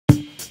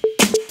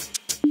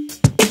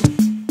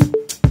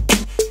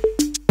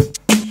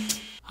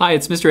Hi,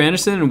 it's Mr.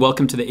 Andersen and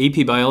welcome to the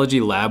AP Biology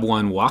Lab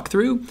 1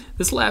 walkthrough.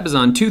 This lab is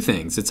on two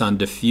things. It's on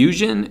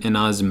diffusion and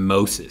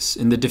osmosis.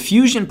 In the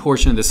diffusion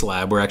portion of this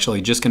lab, we're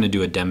actually just going to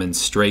do a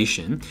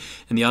demonstration.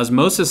 In the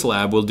osmosis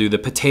lab, we'll do the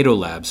potato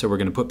lab. So we're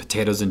going to put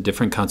potatoes in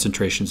different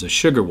concentrations of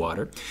sugar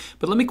water.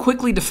 But let me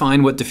quickly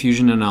define what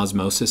diffusion and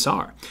osmosis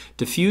are.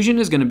 Diffusion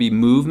is going to be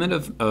movement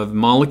of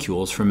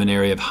molecules from an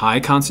area of high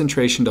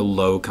concentration to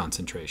low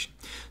concentration.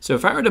 So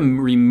if I were to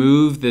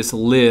remove this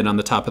lid on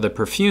the top of the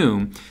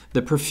perfume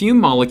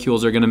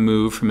molecules are going to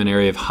move from an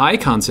area of high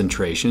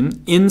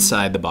concentration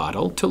inside the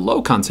bottle to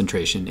low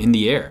concentration in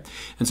the air.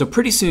 And so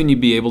pretty soon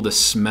you'd be able to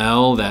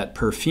smell that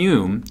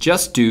perfume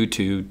just due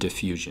to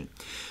diffusion.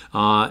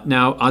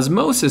 Now,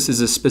 osmosis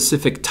is a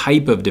specific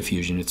type of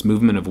diffusion. It's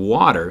movement of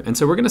water. And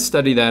so we're going to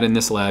study that in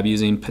this lab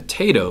using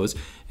potatoes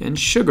and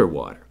sugar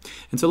water.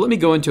 And so let me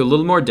go into a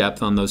little more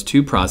depth on those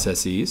two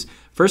processes.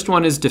 First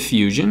one is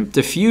diffusion.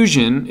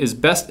 Diffusion is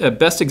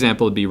best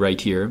example would be right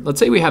here. Let's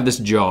say we have this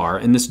jar,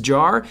 and this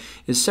jar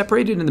is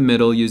separated in the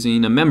middle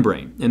using a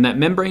membrane. And that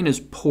membrane is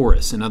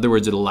porous. In other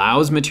words, it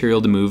allows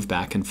material to move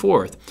back and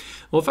forth.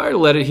 Well, if I were to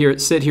let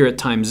it sit here at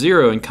time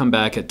 0 and come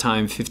back at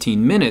time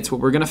 15 minutes,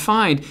 what we're going to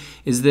find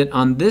is that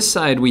on this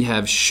side we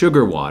have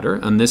sugar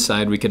water. On this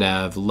side we could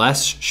have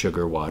less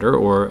sugar water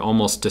or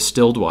almost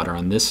distilled water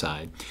on this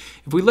side.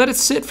 If we let it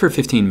sit for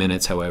 15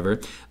 minutes,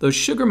 however, those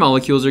sugar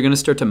molecules are going to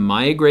start to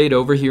migrate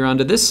over here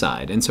onto this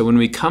side. And so when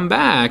we come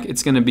back,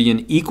 it's going to be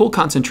an equal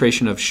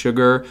concentration of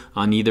sugar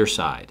on either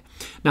side.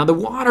 Now the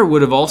water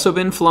would have also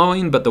been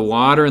flowing, but the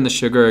water and the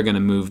sugar are going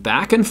to move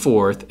back and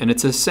forth, and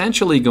it's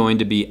essentially going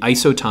to be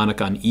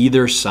isotonic on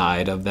either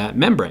side of that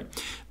membrane.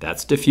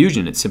 That's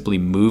diffusion. It's simply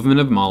movement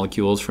of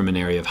molecules from an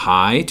area of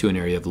high to an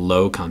area of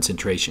low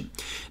concentration.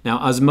 Now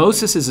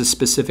osmosis is a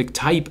specific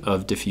type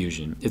of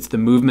diffusion. It's the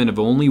movement of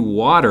only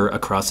water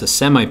across a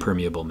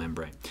semi-permeable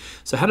membrane.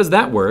 So how does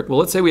that work? Well,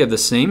 let's say we have the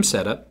same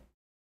setup,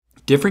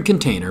 different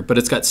container, but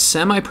it's got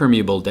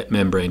semi-permeable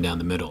membrane down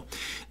the middle.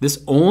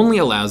 This only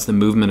allows the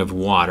movement of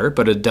water,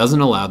 but it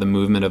doesn't allow the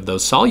movement of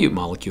those solute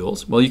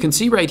molecules. Well, you can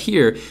see right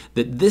here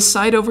that this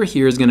side over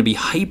here is going to be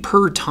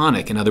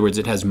hypertonic. In other words,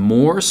 it has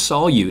more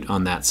solute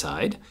on that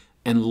side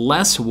and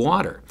less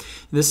water.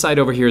 This side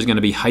over here is going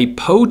to be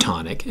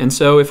hypotonic. And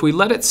so if we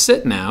let it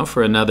sit now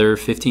for another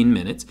 15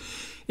 minutes,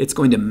 it's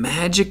going to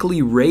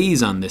magically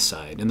raise on this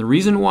side. And the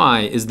reason why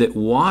is that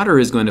water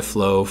is going to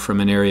flow from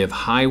an area of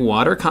high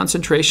water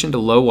concentration to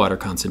low water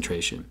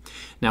concentration.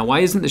 Now, why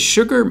isn't the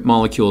sugar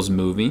molecules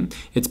moving?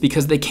 It's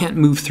because they can't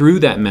move through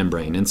that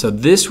membrane. And so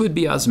this would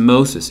be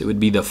osmosis. It would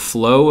be the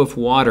flow of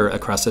water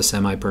across a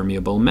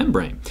semi-permeable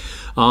membrane.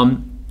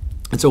 And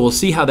so we'll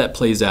see how that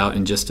plays out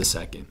in just a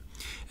second.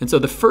 And so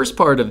the first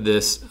part of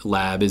this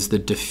lab is the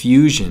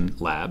diffusion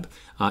lab.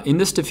 In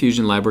this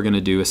diffusion lab, we're going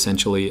to do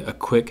essentially a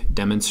quick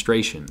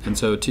demonstration. And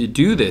so to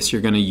do this,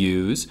 you're going to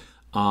use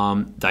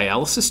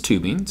dialysis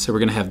tubing. So we're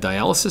going to have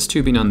dialysis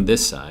tubing on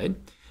this side.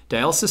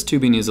 Dialysis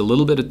tubing is a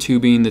little bit of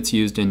tubing that's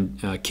used in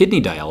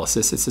kidney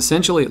dialysis. It's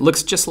essentially, it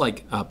looks just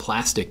like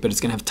plastic, but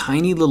it's going to have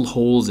tiny little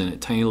holes in it,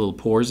 tiny little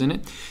pores in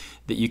it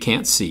that you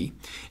can't see.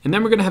 And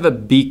then we're going to have a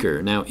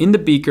beaker. Now in the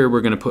beaker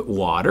we're going to put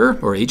water,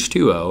 or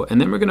H2O, and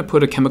then we're going to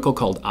put a chemical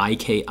called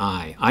IKI.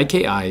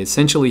 IKI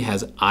essentially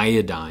has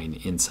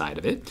iodine inside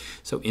of it.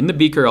 So in the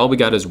beaker all we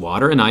got is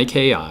water and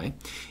IKI.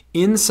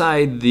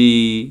 Inside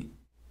the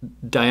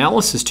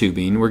dialysis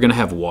tubing we're going to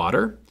have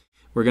water.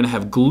 We're going to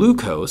have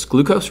glucose.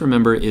 Glucose,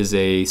 remember, is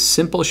a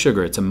simple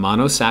sugar. It's a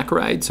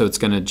monosaccharide, so it's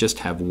going to just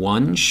have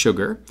one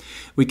sugar.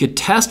 We could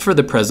test for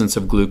the presence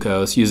of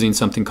glucose using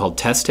something called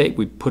test tape.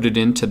 We put it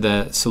into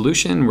the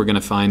solution. We're going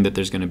to find that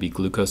there's going to be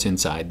glucose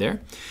inside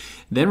there.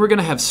 Then we're going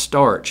to have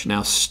starch.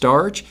 Now,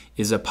 starch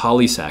is a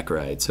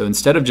polysaccharide. So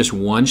instead of just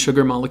one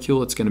sugar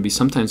molecule, it's going to be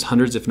sometimes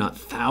hundreds, if not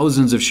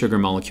thousands of sugar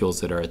molecules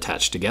that are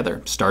attached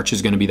together. Starch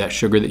is going to be that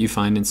sugar that you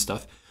find in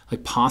stuff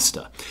like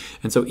pasta.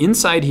 And so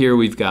inside here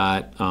we've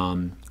got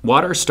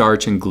water,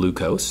 starch, and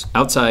glucose.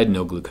 Outside,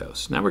 no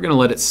glucose. Now we're going to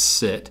let it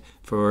sit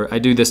for, I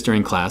do this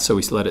during class, so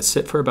we let it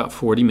sit for about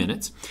 40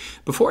 minutes.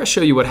 Before I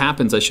show you what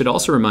happens, I should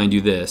also remind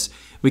you this.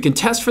 We can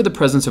test for the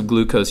presence of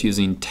glucose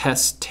using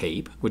test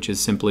tape, which is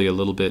simply a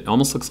little bit,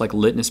 almost looks like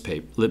litmus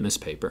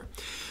paper.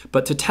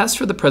 But to test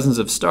for the presence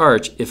of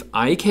starch, if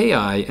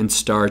IKI and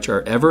starch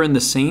are ever in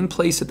the same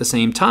place at the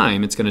same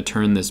time, it's going to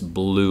turn this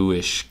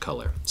bluish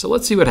color. So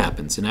let's see what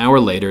happens. An hour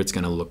later, it's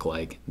going to look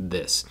like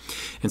this.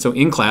 And so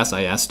in class,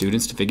 I ask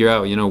students to figure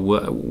out,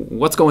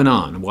 what's going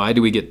on? Why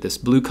do we get this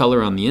blue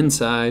color on the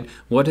inside?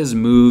 What has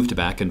moved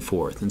back and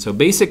forth? And so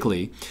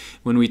basically,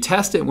 when we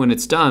test it when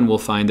it's done, we'll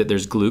find that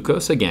there's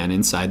glucose again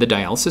inside the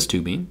dialysis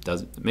tubing.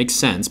 It makes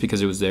sense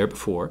because it was there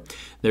before.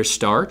 There's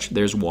starch,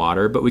 there's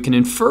water, but we can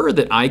infer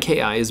that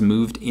IKI is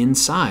moved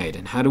inside.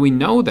 And how do we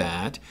know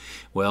that?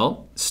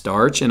 Well,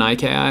 starch and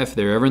IKI, if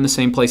they're ever in the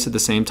same place at the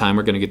same time,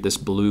 we're going to get this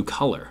blue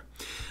color.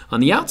 On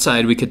the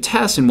outside, we could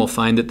test and we'll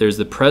find that there's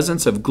the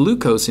presence of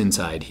glucose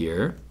inside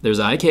here. There's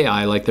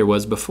IKI like there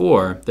was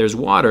before. There's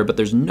water, but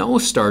there's no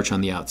starch on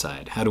the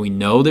outside. How do we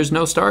know there's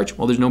no starch?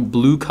 Well, there's no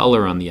blue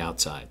color on the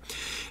outside.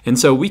 And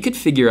so we could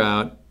figure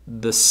out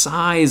the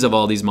size of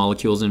all these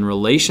molecules in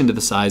relation to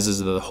the sizes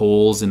of the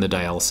holes in the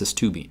dialysis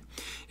tubing.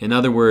 In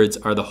other words,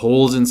 are the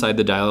holes inside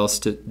the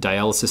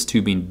dialysis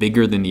tubing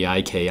bigger than the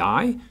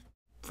IKI?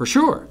 For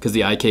sure, because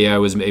the IKI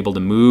was able to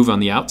move on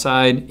the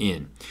outside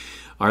in.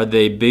 Are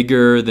they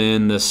bigger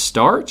than the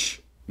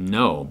starch?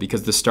 No,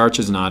 because the starch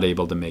is not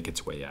able to make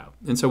its way out.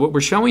 And so what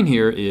we're showing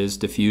here is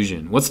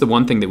diffusion. What's the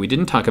one thing that we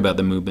didn't talk about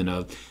the movement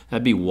of?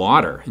 That'd be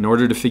water. In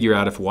order to figure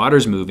out if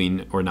water's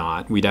moving or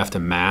not, we'd have to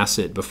mass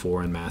it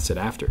before and mass it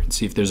after and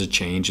see if there's a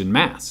change in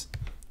mass.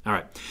 All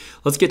right,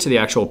 let's get to the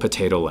actual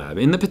potato lab.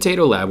 In the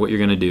potato lab, what you're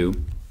going to do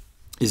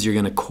is you're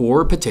going to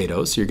core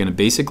potatoes. So you're going to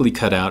basically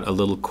cut out a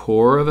little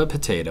core of a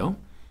potato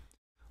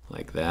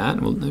like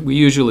that. We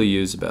usually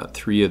use about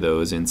 3 of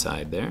those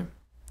inside there.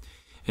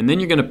 And then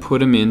you're going to put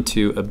them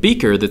into a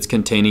beaker that's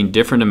containing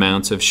different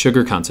amounts of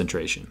sugar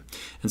concentration.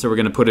 And so we're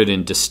going to put it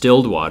in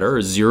distilled water,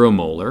 or 0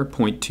 molar,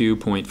 0.2,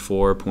 0.4,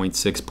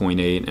 0.6,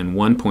 0.8, and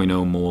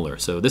 1.0 molar.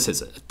 So this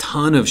is a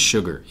ton of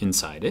sugar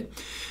inside it.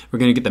 We're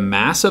going to get the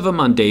mass of them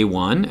on day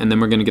 1, and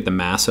then we're going to get the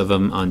mass of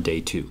them on day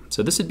 2.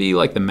 So this would be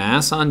like the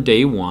mass on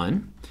day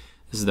 1.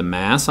 This is the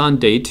mass on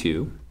day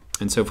 2.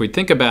 And so if we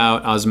think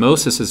about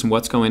osmosis and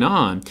what's going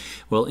on,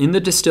 well, in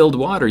the distilled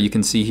water, you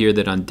can see here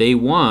that on day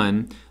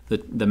 1,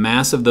 the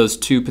mass of those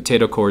 2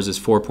 potato cores is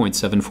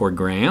 4.74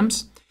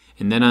 grams.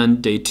 And then on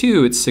day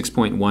 2, it's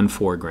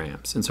 6.14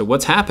 grams. And so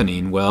what's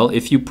happening? Well,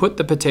 if you put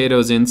the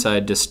potatoes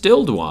inside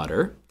distilled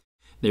water,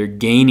 they're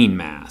gaining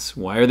mass.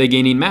 Why are they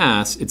gaining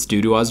mass? It's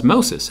due to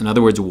osmosis. In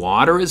other words,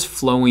 water is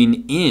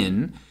flowing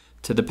in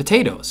to the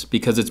potatoes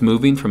because it's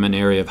moving from an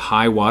area of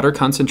high water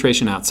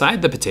concentration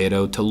outside the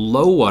potato to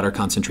low water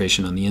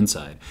concentration on the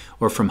inside,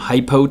 or from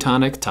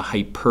hypotonic to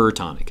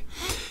hypertonic.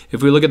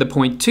 If we look at the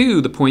point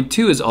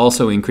 2 is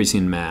also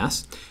increasing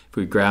mass. If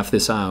we graph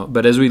this out,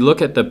 but as we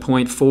look at the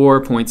 0.4,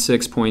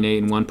 0.6, 0.8,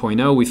 and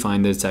 1.0, we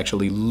find that it's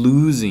actually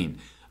losing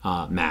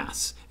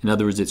mass. In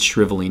other words, it's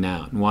shriveling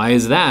out. And why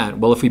is that?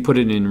 Well, if we put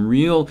it in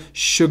real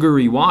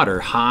sugary water,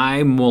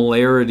 high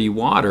molarity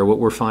water, what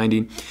we're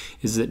finding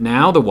is that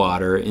now the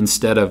water,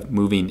 instead of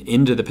moving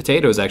into the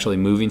potato, is actually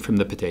moving from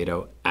the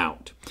potato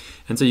out.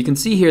 And so you can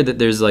see here that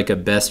there's like a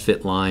best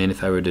fit line.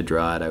 If I were to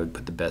draw it, I would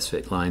put the best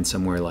fit line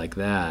somewhere like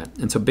that.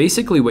 And so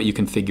basically what you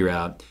can figure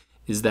out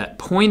is that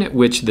point at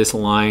which this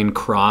line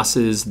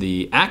crosses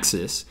the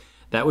axis,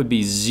 that would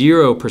be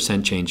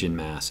 0% change in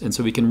mass. And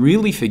so we can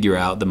really figure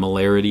out the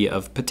molarity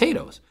of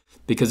potatoes.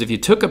 Because if you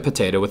took a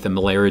potato with a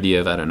molarity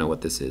of, I don't know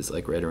what this is,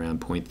 like right around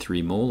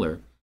 0.3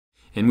 molar,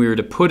 and we were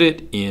to put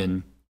it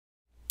in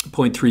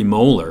 0.3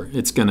 molar,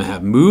 it's going to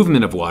have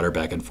movement of water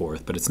back and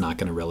forth, but it's not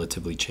going to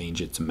relatively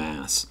change its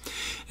mass.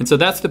 And so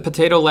that's the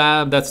potato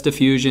lab, that's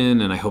diffusion,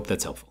 and I hope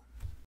that's helpful.